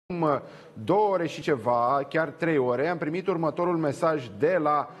2 ore și ceva, chiar 3 ore, am primit următorul mesaj de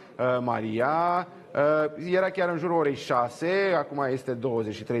la Maria. Era chiar în jurul orei 6, acum este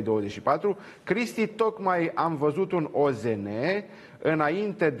 23-24. Cristi, tocmai am văzut un OZN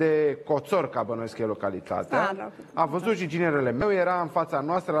înainte de Coțorca, bănuiesc că e localitatea. A văzut și ginerele meu, era în fața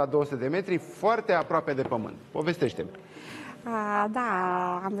noastră la 200 de metri, foarte aproape de pământ. Povestește-mi.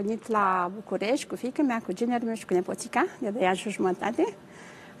 Da, am venit la București cu fiica mea, cu ginerul meu și cu nepoțica, de 2 ani și jumătate.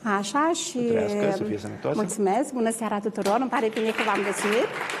 Așa și... Trăiască, să fie sănătoasă. Mulțumesc, bună seara tuturor, îmi pare bine că v-am găsit,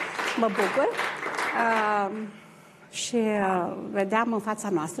 mă bucur. Și vedeam în fața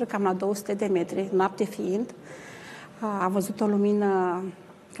noastră, cam la 200 de metri, noapte fiind, am văzut o lumină,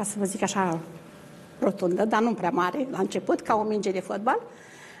 ca să vă zic așa, rotundă, dar nu prea mare la început, ca o minge de fotbal.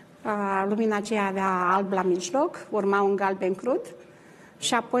 Lumina aceea avea alb la mijloc, urma un galben crud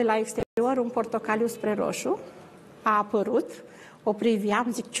și apoi la exterior un portocaliu spre roșu. A apărut, o priveam,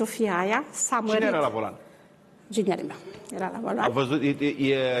 zic, ce-o fi aia, s-a mărit. Cine era la volan? Ginerul meu era la volan. A văzut,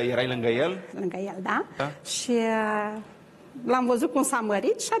 erai lângă el? Lângă el, da. Și l-am văzut cum s-a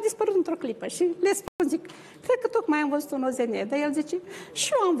mărit și a dispărut într-o clipă. Și le spun, zic, cred că tocmai am văzut un OZN. Dar el zice,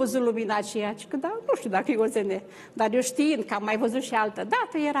 și eu am văzut lumina aceea. Că da, nu știu dacă e OZN. Dar eu știind că am mai văzut și altă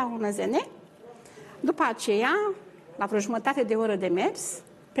dată, era un OZN. După aceea, la vreo jumătate de oră de mers,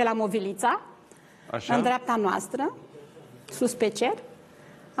 pe la Movilița, așa, în dreapta noastră, sus pe cer,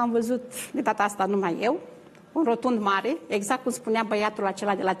 am văzut, de data asta numai eu, un rotund mare, exact cum spunea băiatul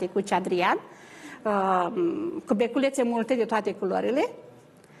acela de la Tecuci, Adrian, cu beculețe multe de toate culorile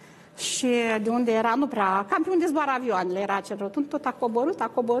și de unde era, nu prea, cam pe unde zboară avioanele, era acel rotund, tot a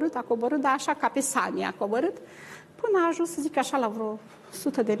coborât, dar așa ca pe sani a coborât, până a ajuns, să zic așa, la vreo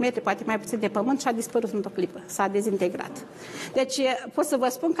 100 de metri, poate mai puțin de pământ și a dispărut într-o clipă, s-a dezintegrat. Deci pot să vă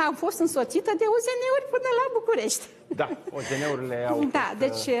spun că am fost însoțită de OZN-uri până la București. Da, OZN-urile au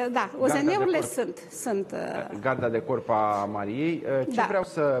OZN-urile sunt... Garda de corp a Mariei. Ce vreau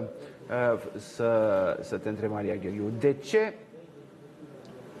să te întreb, Maria Ghiorghiu, de ce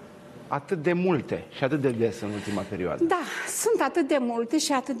atât de multe și atât de des în ultima perioadă? Da, sunt atât de multe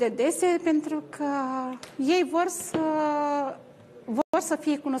și atât de dese pentru că ei vor să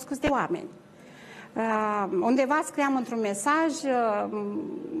fie cunoscuți de oameni. Undeva scriam într-un mesaj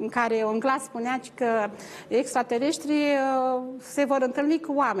în care un glas spunea că extraterestrii se vor întâlni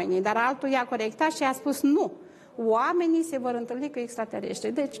cu oamenii, dar altul i-a corectat și a spus nu. Oamenii se vor întâlni cu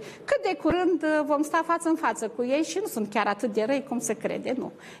extraterestri. Deci, cât de curând vom sta față în față cu ei și nu sunt chiar atât de răi cum se crede,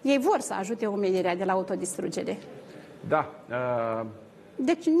 nu. Ei vor să ajute omenirea de la autodistrugere. Da.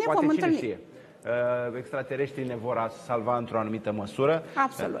 Deci ne vom întâlni. Știe. Extraterestrii ne vor salva într-o anumită măsură.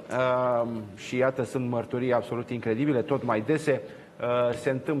 Absolut. Și iată, sunt mărturii absolut incredibile, tot mai dese. Se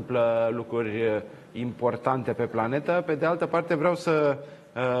întâmplă lucruri importante pe planetă. Pe de altă parte, vreau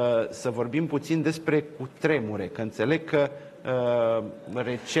să vorbim puțin despre cutremure, că înțeleg că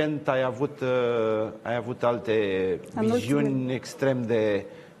recent ai avut alte viziuni extrem de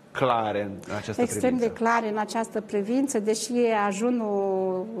clare în această extrem de clare în această privință, deși e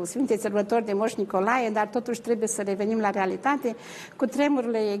ajunul Sfintei Sărbători de Moș Nicolae, dar totuși trebuie să revenim la realitate.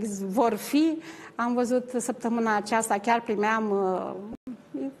 Cutremurile vor fi. Am văzut săptămâna aceasta, chiar primeam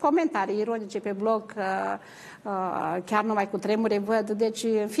comentarii ironice pe blog că chiar numai cu tremure văd. Deci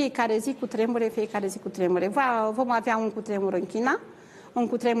fiecare zi cu tremure. Vom avea un cutremur în China, un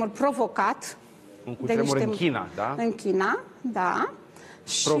cutremur provocat. Un cutremur în China, da? În China, da.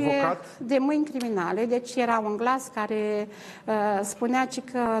 Provocat? Și de mâini criminale. Deci era un glas care spunea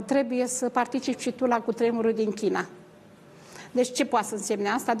că trebuie să participi și tu la cutremurul din China. Deci ce poate să însemne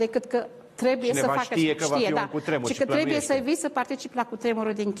asta decât că trebuie să facă... Știe că va fi un cutremur și că trebuie să vii să participi la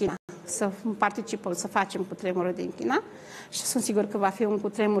cutremurul din China. Să participăm, să facem cutremurul din China. Și sunt sigur că va fi un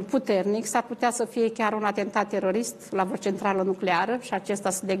cutremur puternic. S-ar putea să fie chiar un atentat terorist la vreo centrală nucleară și acesta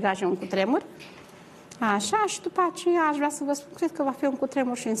să degaje un cutremur. Așa, și după aceea aș vrea să vă spun, cred că va fi un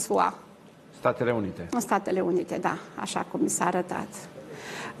cutremur și în SUA. Statele Unite. În Statele Unite, da, așa cum mi s-a arătat.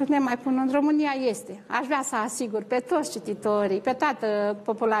 Ne mai pun, în România este. Aș vrea să asigur pe toți cititorii, pe toată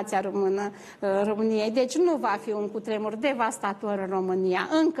populația română României. Deci nu va fi un cutremur devastator în România,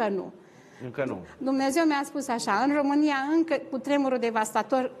 încă nu. Încă nu. Dumnezeu mi-a spus așa, în România încă cutremurul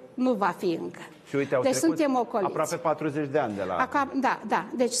devastator nu va fi încă. Și uite, au trecut aproape 40 de ani de la... Da.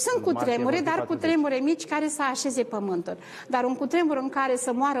 Deci sunt cutremure, dar cutremure mici care să așeze pământul. Dar un cutremur în care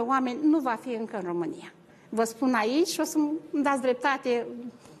să moară oameni nu va fi încă în România. Vă spun aici și o să-mi dați dreptate.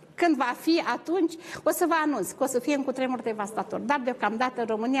 Când va fi, atunci o să vă anunț că o să fie un cutremur devastator. Dar deocamdată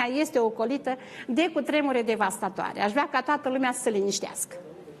România este ocolită de cutremure devastatoare. Aș vrea ca toată lumea să se liniștească.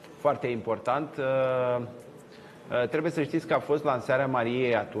 Foarte important. Trebuie să știți că a fost lansarea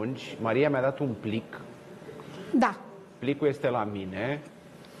Mariei atunci. Maria mi-a dat un plic. Da. Plicul este la mine.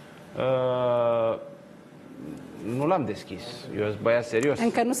 Nu l-am deschis. Eu sunt băiat serios.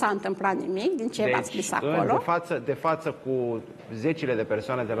 Încă nu s-a întâmplat nimic din ce v-ați scris acolo. De față cu zecile de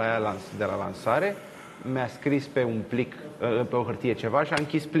persoane de la lansare, mi-a scris pe un plic, pe o hârtie ceva și a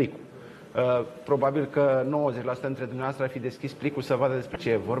închis plicul. Probabil că 90% dintre dumneavoastră ar fi deschis plicul să vadă despre ce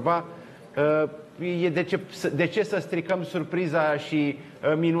e vorba. De ce să stricăm surpriza și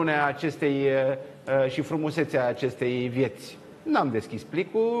minunea acestei și frumusețea acestei vieți? N-am deschis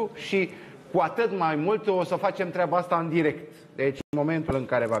plicul și cu atât mai mult o să facem treaba asta în direct. Deci în momentul în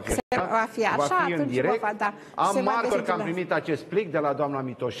care va fi în direct. Am martor că am primit acest plic de la doamna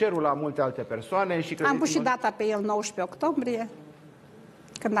Mitoșeru, la multe alte persoane. Și am pus și data pe el, 19 octombrie,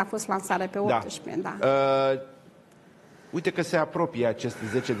 când a fost lansarea pe 18. Da. Uite că se apropie acest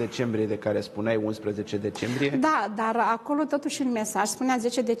 10 decembrie de care spuneai, 11 decembrie. Da, dar acolo totuși în mesaj spunea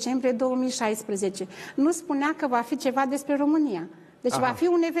 10 decembrie 2016. Nu spunea că va fi ceva despre România. Deci va fi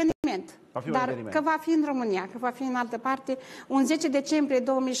un eveniment. Că va fi în România, că va fi în altă parte. Un 10 decembrie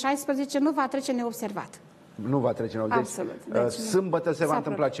 2016 nu va trece neobservat. Nu va trece neobservat. Absolut. Deci, sâmbătă se va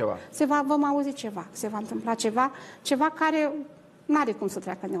întâmpla ceva. Vom auzi ceva. Se va întâmpla ceva care nu are cum să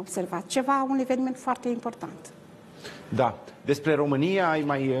treacă neobservat. Un eveniment foarte important. Da. Despre România ai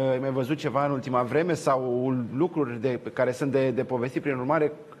mai văzut ceva în ultima vreme sau lucruri care sunt de povestit? Prin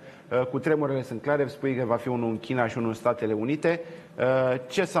urmare, cu tremurele sunt clare, spui că va fi unul în China și unul în Statele Unite.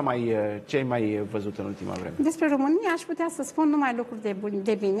 Ce ai mai văzut în ultima vreme? Despre România aș putea să spun numai lucruri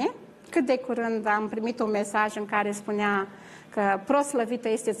de bine. Cât de curând am primit un mesaj în care spunea că proslăvită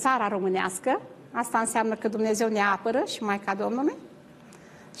este țara românească. Asta înseamnă că Dumnezeu ne apără și Maica Domnului.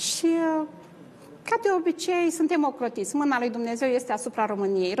 Și ca de obicei, suntem ocrotiți. Mâna lui Dumnezeu este asupra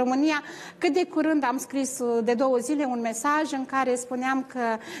României. România, cât de curând am scris de 2 zile un mesaj în care spuneam că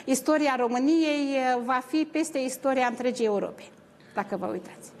istoria României va fi peste istoria întregii Europe, dacă vă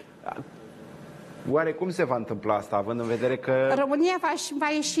uitați. Oare cum se va întâmpla asta, având în vedere că... România va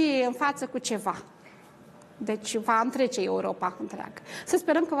ieși în față cu ceva. Deci va întrece Europa întreagă. Să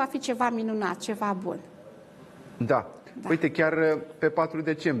sperăm că va fi ceva minunat, ceva bun. Da. Da. Uite, chiar pe 4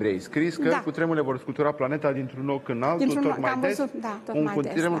 decembrie ai scris că cutremurile vor scutura planeta dintr-un loc în altul, tot mai des, un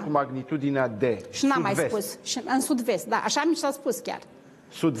cutremur cu magnitudinea D. Și n-am mai spus. Și în sud-vest, da, așa mi s-a spus chiar.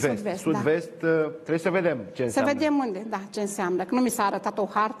 Sud-vest, trebuie să vedem ce înseamnă. Să vedem unde, ce înseamnă. Că nu mi s-a arătat o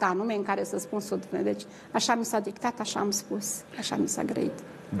hartă anume în care să spun sud-vest. Deci așa mi s-a dictat, așa am spus, așa mi s-a grăit.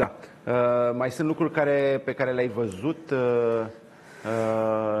 Da. Mai sunt lucruri pe care le-ai văzut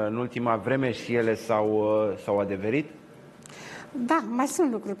în ultima vreme și ele s-au adeverit? Da, mai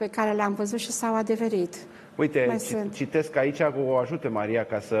sunt lucruri pe care le-am văzut și s-au adeverit. Uite, citesc aici, o ajute Maria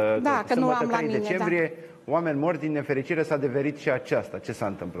ca să... Da, că nu am la mine, decembrie, oameni morți, din nefericire s-a adeverit și aceasta. Ce s-a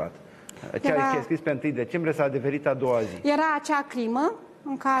întâmplat? Ce ai scris pe 1 decembrie s-a adeverit a doua zi. Era acea crimă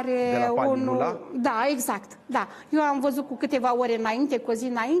în care Da, exact. Da. Eu am văzut cu câteva ore înainte, cu o zi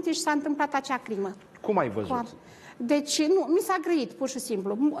înainte și s-a întâmplat acea crimă. Cum ai văzut? Deci, nu, mi s-a grăit, pur și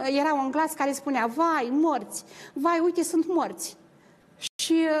simplu. Era un glas care spunea, vai, morți, vai, uite, sunt morți.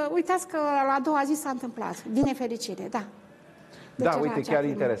 Și uitați că la a doua zi s-a întâmplat, din nefericire, da. Da, uite, chiar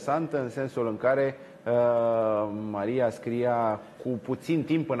interesant, în sensul în care Maria scria cu puțin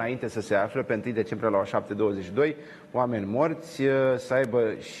timp înainte să se afle, pe 1 decembrie la 7:22, oameni morți, să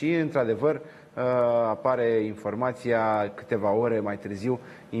aibă și, într-adevăr, apare informația, câteva ore mai târziu,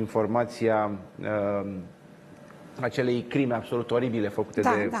 informația acelei crime absolut oribile făcute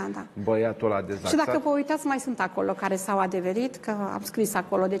de băiatul ăla dezaxat. Și dacă vă uitați, mai sunt acolo care s-au adeverit, că am scris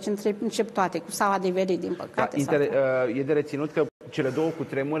acolo, deci încep toate, cu s-au adeverit, din păcate. E de reținut că cele două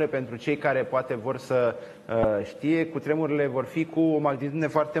cutremure, pentru cei care poate vor să știe, cutremurile vor fi cu o magnitudine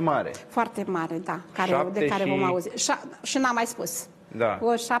foarte mare. Foarte mare, da, de care vom auzi. Și n-am mai spus. Da.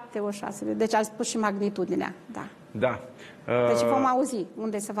 O 7, o 6, deci am spus și magnitudinea, da. Da. Deci vom auzi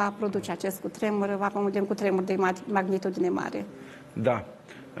unde se va produce acest cutremur, va avea un cutremur de magnitudine mare. Da.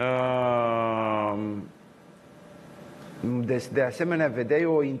 De asemenea, vedeai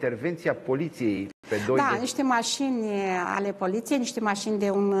o intervenție a poliției pe 2 Da, niște mașini ale poliției, niște mașini de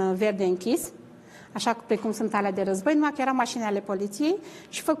un verde închis, așa precum sunt alea de război, numai că erau mașini ale poliției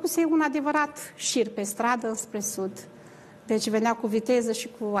și făcuse un adevărat șir pe stradă spre sud. Deci veneau cu viteză și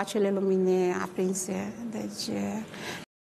cu acele lumini aprinse. Deci